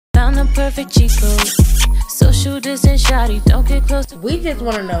a perfect cheat code. Social distance, shawty, don't get close. We just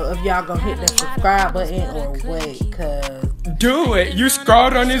want to know if y'all gonna hit that subscribe button or wait, cause do it. You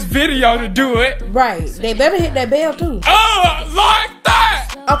scrolled on this video to do it. Right. They better hit that bell too. Oh, like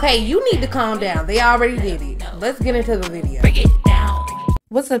that. Okay, you need to calm down. They already did it. Let's get into the video. Break it down.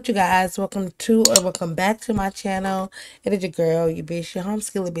 What's up, you guys? Welcome back to my channel. It is your girl, your bitch, your home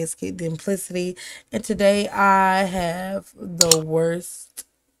skillet biscuit, 𝓬𝓭𝓷𝓷𝓻𝓽. And today I have the worst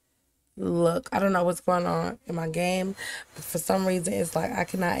look. I don't know what's going on in my game, but for some reason it's like I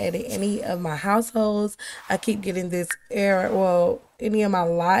cannot edit any of my households. I keep getting this error. Well, any of my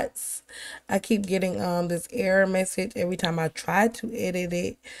lots, I keep getting this error message every time I try to edit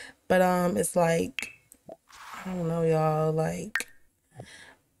it. But it's like, I don't know, y'all, like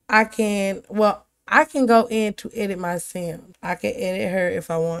I can go in to edit my sim. I can edit her if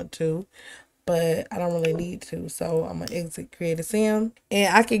I want to, but I don't really need to. So I'm gonna exit create a sim,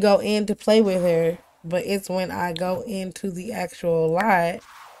 and I can go in to play with her, but it's when I go into the actual lot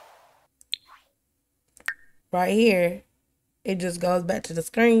right here, it just goes back to the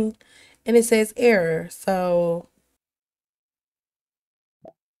screen and it says error. So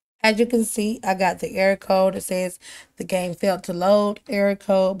as you can see, I got the error code. It says the game failed to load, error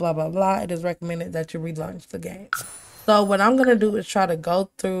code, blah, blah, blah. It is recommended that you relaunch the game. So what I'm going to do is try to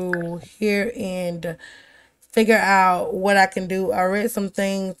go through here and figure out what I can do. I read some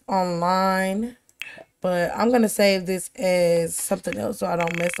things online, but I'm going to save this as something else so I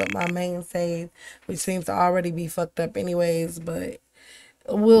don't mess up my main save, which seems to already be fucked up anyways, but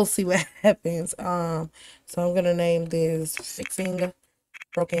we'll see what happens. So I'm going to name this Fixing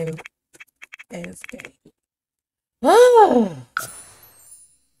Broken Ass Game.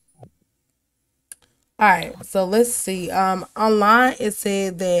 Alright, so let's see. Online it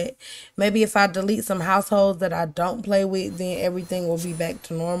said that maybe if I delete some households that I don't play with, then everything will be back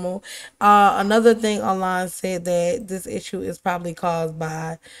to normal. Another thing online said that this issue is probably caused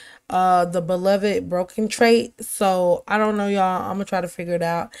by the beloved broken trait. So I don't know, y'all. I'm gonna try to figure it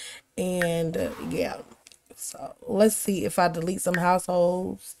out. And yeah. So let's see if I delete some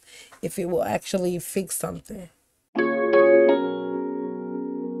households, if it will actually fix something.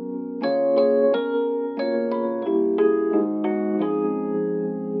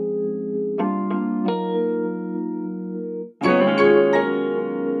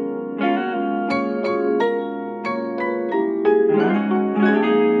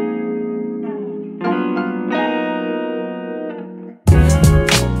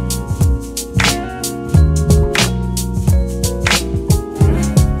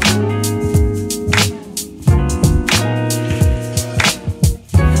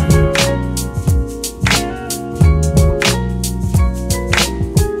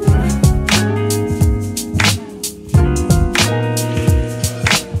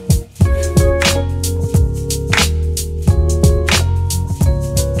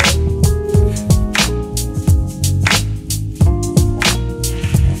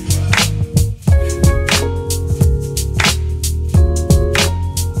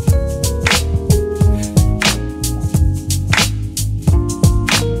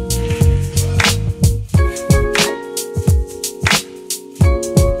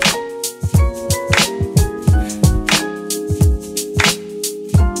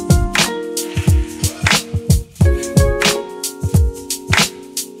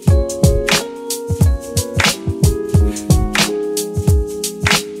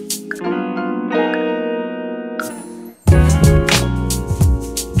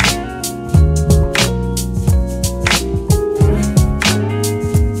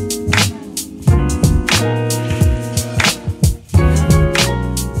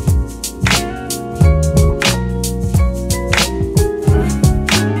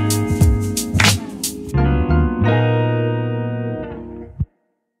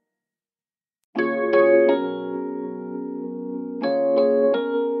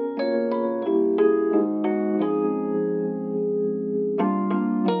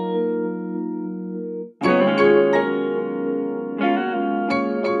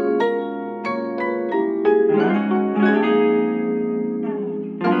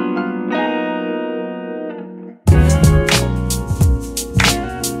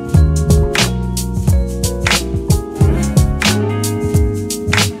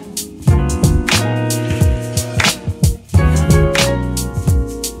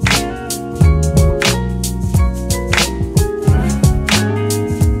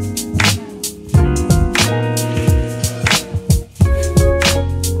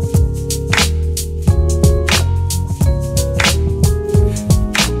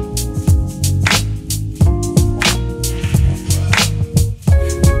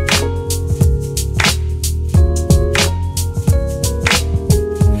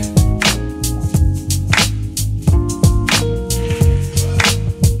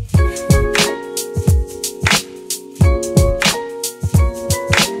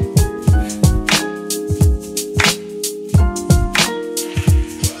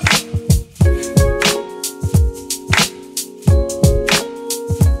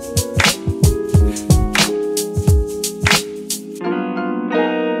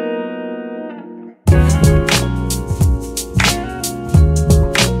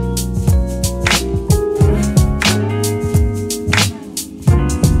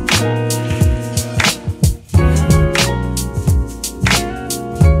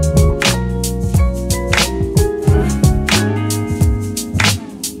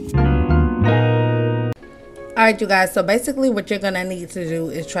 Alright, you guys, so basically what you're gonna need to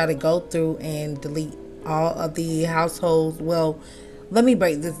do is try to go through and delete all of the households. Well, let me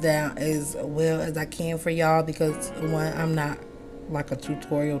break this down as well as I can for y'all, because one, I'm not like a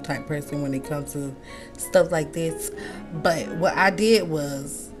tutorial type person when it comes to stuff like this. But what I did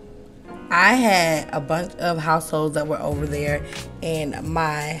was I had a bunch of households that were over there in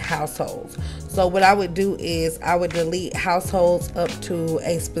my households. So what I would do is I would delete households up to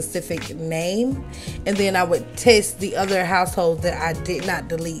a specific name, and then I would test the other households that I did not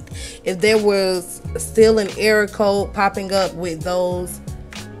delete. If there was still an error code popping up with those,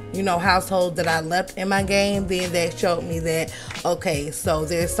 you know, households that I left in my game, then that showed me that, okay, so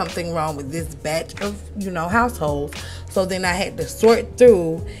there's something wrong with this batch of, you know, households. So then I had to sort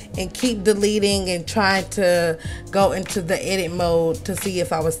through and keep deleting and trying to go into the edit mode to see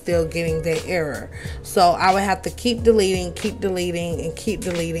if I was still getting that error. So I would have to keep deleting, and keep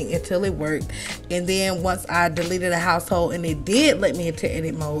deleting until it worked. And then once I deleted a household and it did let me into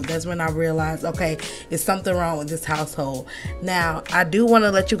edit mode, that's when I realized, okay, it's something wrong with this household. Now, I do want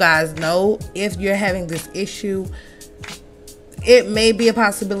to let you guys know, if you're having this issue, it may be a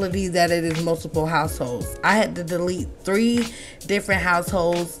possibility that it is multiple households. I had to delete 3 different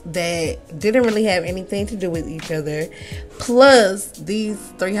households that didn't really have anything to do with each other. Plus, these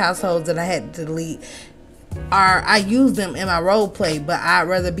 3 households that I had to delete I use them in my role play, but I'd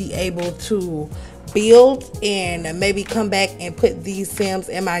rather be able to build and maybe come back and put these sims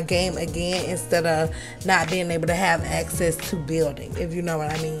in my game again, instead of not being able to have access to building, if you know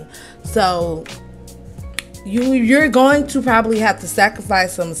what I mean. So you're going to probably have to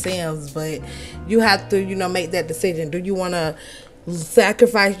sacrifice some sims, but you have to, you know, make that decision. Do you want to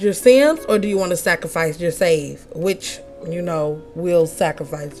sacrifice your sims, or do you want to sacrifice your save? Which, you know, will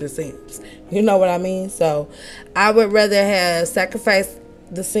sacrifice your sims, you know what I mean? So I would rather have sacrificed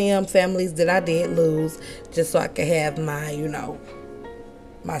the sim families that I did lose, just so I could have my, you know,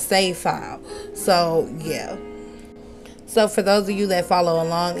 my save file. So yeah, so for those of you that follow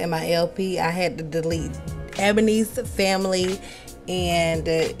along in my LP, I had to delete Ebony's family, and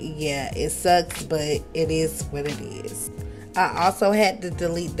yeah, it sucks, but it is what it is. I also had to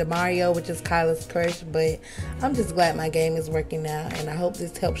delete Demario, which is Kyla's crush, but I'm just glad my game is working now, and I hope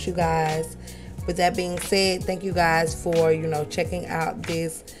this helps you guys. With that being said, thank you guys for, you know, checking out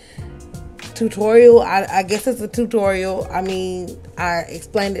this tutorial. I guess it's a tutorial. I mean, I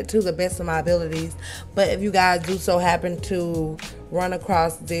explained it to the best of my abilities, but if you guys do so happen to run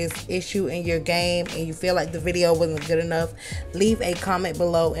across this issue in your game and you feel like the video wasn't good enough, leave a comment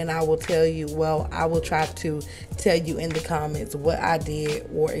below and I will tell you, well, I will try to tell you in the comments what I did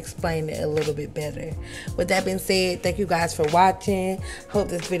or explain it a little bit better. With that being said, thank you guys for watching. Hope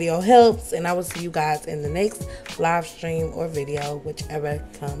this video helps, and I will see you guys in the next live stream or video, whichever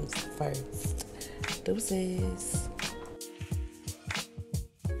comes first. Deuces.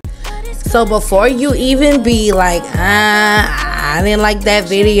 So before you even be like, I didn't like that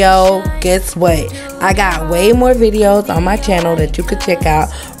video, guess what? I got way more videos on my channel that you could check out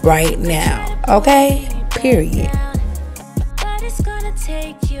right now. Okay? Period. But it's gonna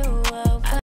take you